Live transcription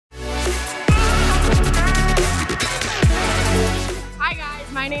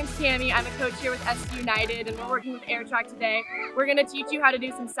name's Tammy. I'm a coach here with SC United and we're working with AirTrack today. We're going to teach you how to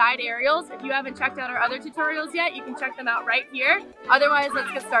do some side aerials. If you haven't checked out our other tutorials yet, you can check them out right here. Otherwise, let's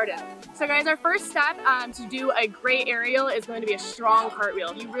get started. So guys, our first step to do a great aerial is going to be a strong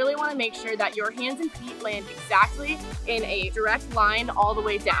cartwheel. You really want to make sure that your hands and feet land exactly in a direct line all the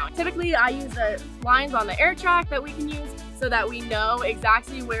way down. Typically, I use the lines on the AirTrack that we can use so that we know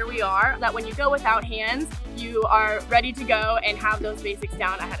exactly where we are, that when you go without hands, you are ready to go and have those basics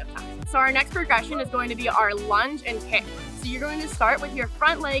down ahead of time. So our next progression is going to be our lunge and kick. So you're going to start with your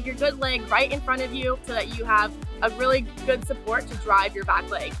front leg, your good leg right in front of you so that you have a really good support to drive your back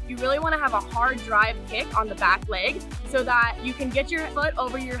leg. You really want to have a hard drive kick on the back leg so that you can get your foot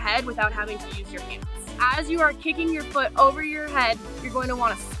over your head without having to use your hands. As you are kicking your foot over your head, you're going to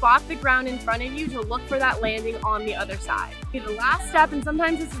want to spot the ground in front of you to look for that landing on the other side. Okay, the last step, and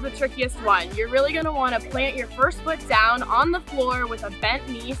sometimes this is the trickiest one, you're really going to want to plant your first foot down on the floor with a bent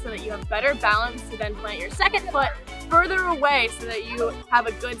knee so that you have better balance to then plant your second foot further away so that you have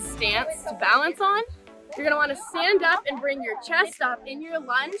a good stance to balance on. You're going to want to stand up and bring your chest up in your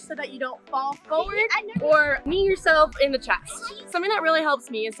lunge so that you don't fall forward or knee yourself in the chest. Something that really helps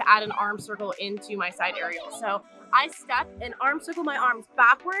me is to add an arm circle into my side aerial. So I step and arm circle my arms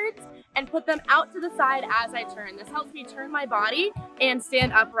backwards and put them out to the side as I turn. This helps me turn my body and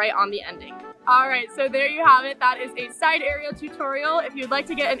stand upright on the ending. Alright, so there you have it. That is a side aerial tutorial. If you'd like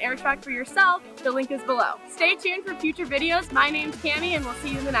to get an AirTrack for yourself, the link is below. Stay tuned for future videos. My name's Tammy and we'll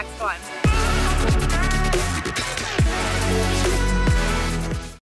see you in the next one.